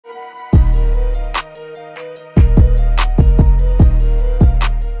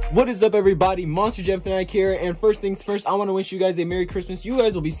What is up, everybody? Monster Jam Fanatic here, and first things first, I want to wish you guys a Merry Christmas. You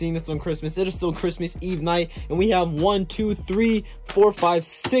guys will be seeing this on Christmas. It is still Christmas Eve night, and we have 1, 2, 3, 4, 5,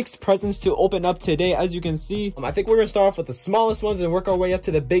 6 presents to open up today. As you can see, I think we're gonna start off with the smallest ones and work our way up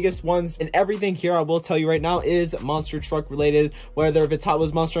to the biggest ones. And everything here, I will tell you right now, is monster truck related, whether if it's Hot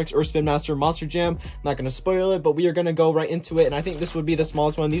Wheels Monster Trucks or Spin Master Monster Jam. I'm not gonna spoil it, but we are gonna go right into it. And I think this would be the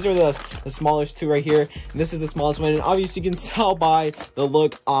smallest one. These are the smallest two right here, and this is the smallest one. And obviously, you can tell by the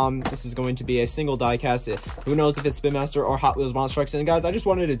look. This is going to be a single diecast. Who knows if it's Spin Master or Hot Wheels Monster Trucks. And guys, I just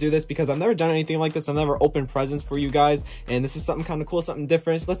wanted to do this because I've never done anything like this. I've never opened presents for you guys, and this is something kind of cool, something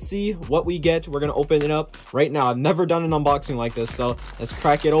different. So let's see what we get. We're gonna open it up right now. I've never done an unboxing like this, so let's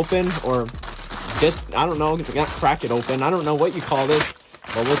crack it open, or I don't know, not crack it open. I don't know what you call this,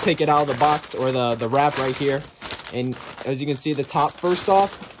 but we'll take it out of the box, or the wrap right here. And as you can see, the top, first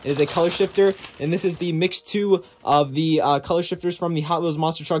off, is a color shifter, and this is the mix 2 of the color shifters from the Hot Wheels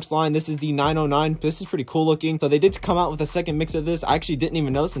Monster Trucks line. This is the 909. This is pretty cool looking. So they did come out with a second mix of this. I actually didn't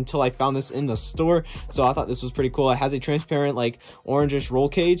even notice until I found this in the store, so I thought this was pretty cool. It has a transparent, like, orangish roll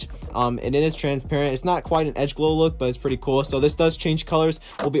cage, and it is transparent. It's not quite an edge glow look, but it's pretty cool. So this does change colors.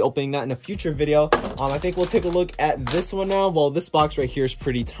 We'll be opening that in a future video. I think we'll take a look at this one now. Well, this box right here is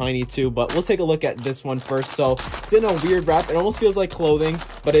pretty tiny too, but we'll take a look at this one first. So it's in a weird wrap. It almost feels like clothing,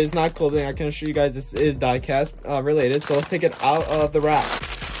 but it is not clothing. I can assure you guys this is diecast related. So let's take it out of the wrap.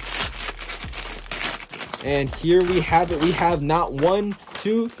 And here we have it. We have not 1,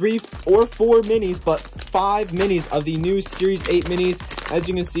 2, 3, or 4 minis, but 5 minis of the new Series 8 minis. As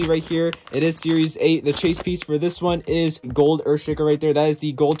you can see right here, it is Series 8. The chase piece for this one is gold Earthshaker right there. That is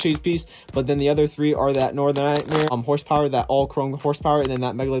the gold chase piece. But then the other 3 are that Northern Nightmare horsepower, that all chrome horsepower, and then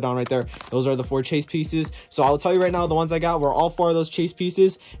that Megalodon right there. Those are the 4 chase pieces. So I'll tell you right now, the ones I got were all 4 of those chase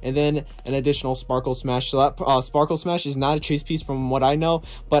pieces, and then an additional Sparkle Smash. So that Sparkle Smash is not a chase piece from what I know,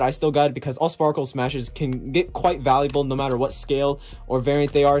 but I still got it because all Sparkle Smashes can get quite valuable no matter what scale or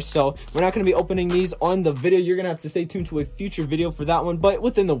variant they are. So we're not going to be opening these on the video. You're going to have to stay tuned to a future video for that one. But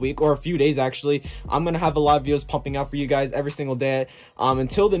within the week, or a few days actually, I'm gonna have a lot of videos pumping out for you guys every single day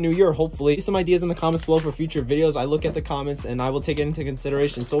until the new year, hopefully. Some ideas in the comments below for future videos. I look at the comments and I will take it into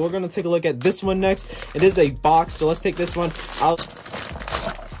consideration. So we're gonna take a look at this one next. It is a box, so let's take this one out.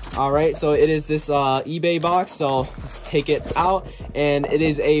 All right, so it is this eBay box, so let's take it out, and it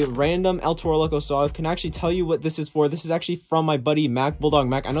is a random El Toro Loco. So I can actually tell you what this is for. This is actually from my buddy Mac Bulldog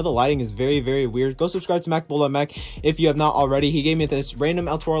Mac. I know the lighting is very, very weird. Go subscribe to Mac Bulldog Mac if you have not already. He gave me this random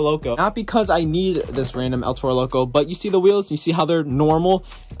El Toro Loco, not because I need this random El Toro Loco, but you see the wheels, you see how they're normal.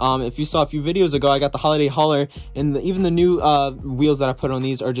 If you saw a few videos ago, I got the holiday hauler, and even the new wheels that I put on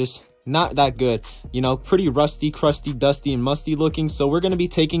these are just not that good, you know, pretty rusty, crusty, dusty, and musty looking. So we're going to be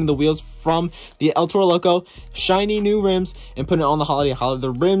taking the wheels from the El Toro Loco, shiny new rims, and putting it on the holiday hauler. The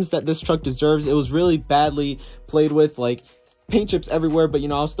rims that this truck deserves. It was really badly played with, like paint chips everywhere, but you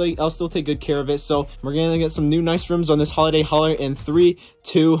know, I'll still take good care of it. So we're gonna get some new nice rims on this holiday hauler in 3,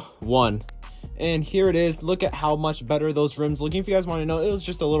 2, 1. And here it is. Look at how much better those rims look. If you guys want to know, it was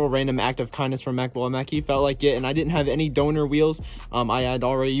just a little random act of kindness from Mac Bulldog Mac. He felt like it, and I didn't have any donor wheels. I had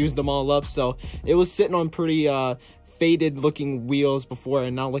already used them all up, so it was sitting on pretty faded looking wheels before,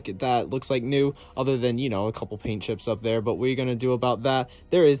 and now look at that. Looks like new, other than, you know, a couple paint chips up there. But what are you gonna do about that?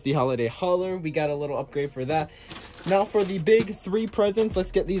 There is the holiday hauler. We got a little upgrade for that. Now for the big 3 presents,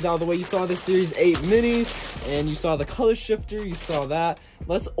 let's get these out of the way. You saw the Series 8 minis, and you saw the color shifter, you saw that.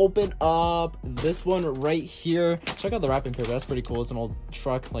 Let's open up this one right here. Check out the wrapping paper. That's pretty cool. It's an old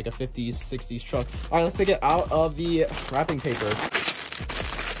truck, like a 50s, 60s truck. All right, let's take it out of the wrapping paper.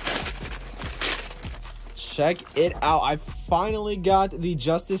 Check it out. I finally got the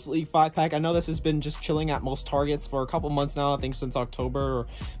Justice League 5-pack. I know this has been just chilling at most Targets for a couple months now, I think since October or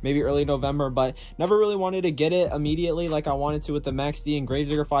maybe early November, but never really wanted to get it immediately like I wanted to with the Max D and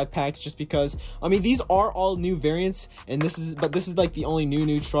Gravedigger 5-packs, just because, I mean, these are all new variants, and this is like the only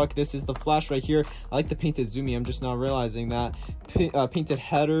new truck. This is the Flash right here. I like the painted Zoomy. I'm just now realizing that. Painted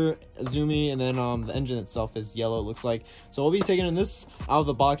header Zoomy, and then the engine itself is yellow, it looks like. So we'll be taking this out of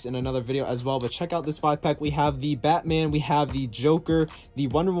the box in another video as well. But check out this 5-pack. We have the Batman, we have the Joker, the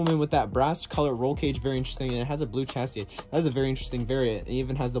Wonder Woman with that brass color roll cage, very interesting, and it has a blue chassis. That is a very interesting variant. It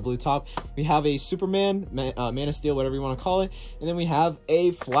even has the blue top. We have a Superman, Man of Steel, whatever you want to call it, and then we have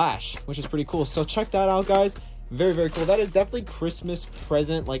a Flash, which is pretty cool. So check that out, guys. Very, very cool. That is definitely Christmas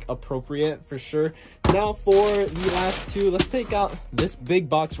present, like, appropriate for sure. Now for the last 2, let's take out this big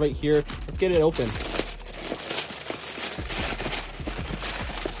box right here. Let's get it open.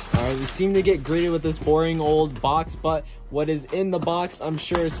 All right, Alright, we seem to get greeted with this boring old box, but what is in the box, I'm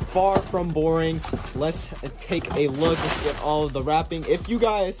sure, is far from boring. Let's take a look. Let's get all of the wrapping. If you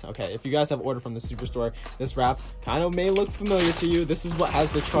guys have ordered from the Superstore, this wrap kind of may look familiar to you. This is what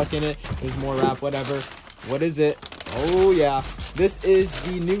has the truck in it. There's more wrap, whatever. What is it? Oh yeah, this is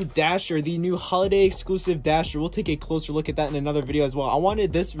the new Dasher, the new holiday exclusive Dasher. We'll take a closer look at that in another video as well. I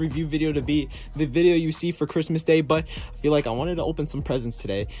wanted this review video to be the video you see for Christmas Day, but I feel like I wanted to open some presents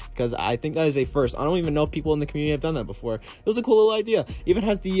today because I think that is a first. I don't even know if people in the community have done that before. It was a cool little idea. Even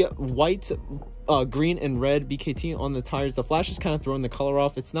has the white, green and red BKT on the tires. The flash is kind of throwing the color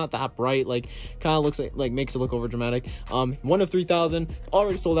off. It's not that bright, like kind of looks like makes it look over dramatic. 1 of 3,000,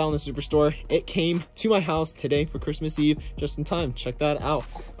 already sold out in the Superstore. It came to my house today for Christmas Eve, just in time. Check that out.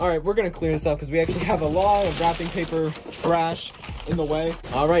 All right, we're gonna clear this out because we actually have a lot of wrapping paper trash in the way.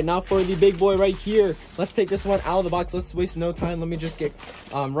 All right, now for the big boy right here. Let's take this one out of the box. Let's waste no time. Let me just get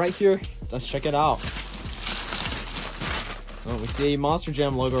right here. Let's check it out. Oh, we see a Monster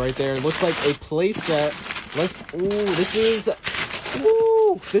Jam logo right there. It looks like a play set. This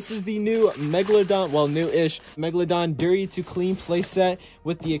is the new Megalodon, well, new-ish Megalodon Dirty to Clean playset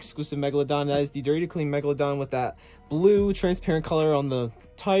with the exclusive Megalodon. That is the Dirty to Clean Megalodon with that blue transparent color on the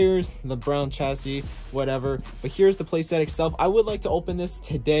tires, the brown chassis, whatever. But here's the playset itself. I would like to open this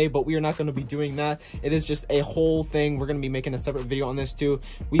today, but we are not going to be doing that. It is just a whole thing. We're going to be making a separate video on this too.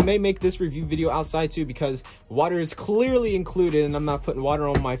 We may make this review video outside too because water is clearly included and I'm not putting water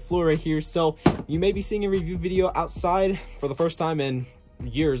on my floor right here. So you may be seeing a review video outside for the first time in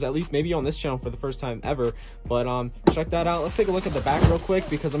years, at least maybe on this channel for the first time ever. But check that out. Let's take a look at the back real quick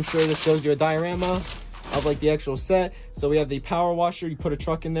because I'm sure this shows you a diorama of like the actual set. So we have the power washer. You put a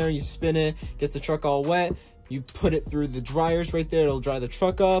truck in there, you spin it, gets the truck all wet. You put it through the dryers right there. It'll dry the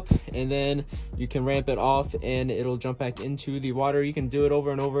truck up, and then you can ramp it off and it'll jump back into the water. You can do it over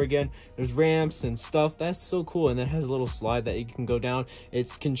and over again. There's ramps and stuff. That's so cool. And then it has a little slide that you can go down.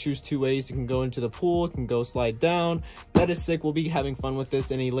 It can choose two ways. It can go into the pool, it can go slide down. That is sick. We'll be having fun with this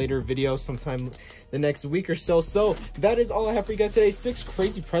in a later video sometime the next week or so. So that is all I have for you guys today. 6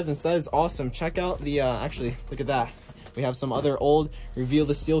 crazy presents. That is awesome. Check out the actually, look at that. We have some other old Reveal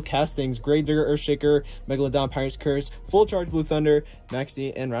the Steel castings: Grave Digger, Earthshaker, Megalodon, Pirate's Curse, Full Charge Blue Thunder, Max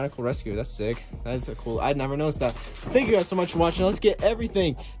D, and Radical Rescue. That's sick. That is cool. I'd never noticed that. So thank you guys so much for watching. Let's get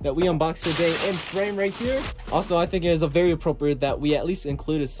everything that we unboxed today in frame right here. Also, I think it is very appropriate that we at least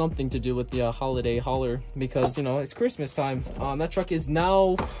included something to do with the holiday hauler because, you know, it's Christmas time. That truck is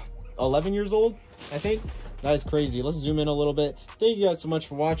now 11 years old, I think. That is crazy. Let's zoom in a little bit. Thank you guys so much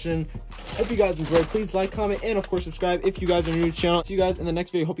for watching. Hope you guys enjoyed. Please like, comment, and of course subscribe if you guys are new to the channel. See you guys in the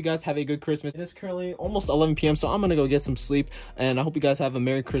next video. Hope you guys have a good Christmas. It is currently almost 11 p.m. so I'm gonna go get some sleep, and I hope you guys have a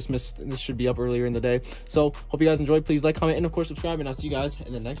Merry Christmas. This should be up earlier in the day. So hope you guys enjoyed. Please like, comment, and of course subscribe, and I'll see you guys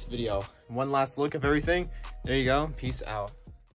in the next video. One last look of everything. There you go. Peace out.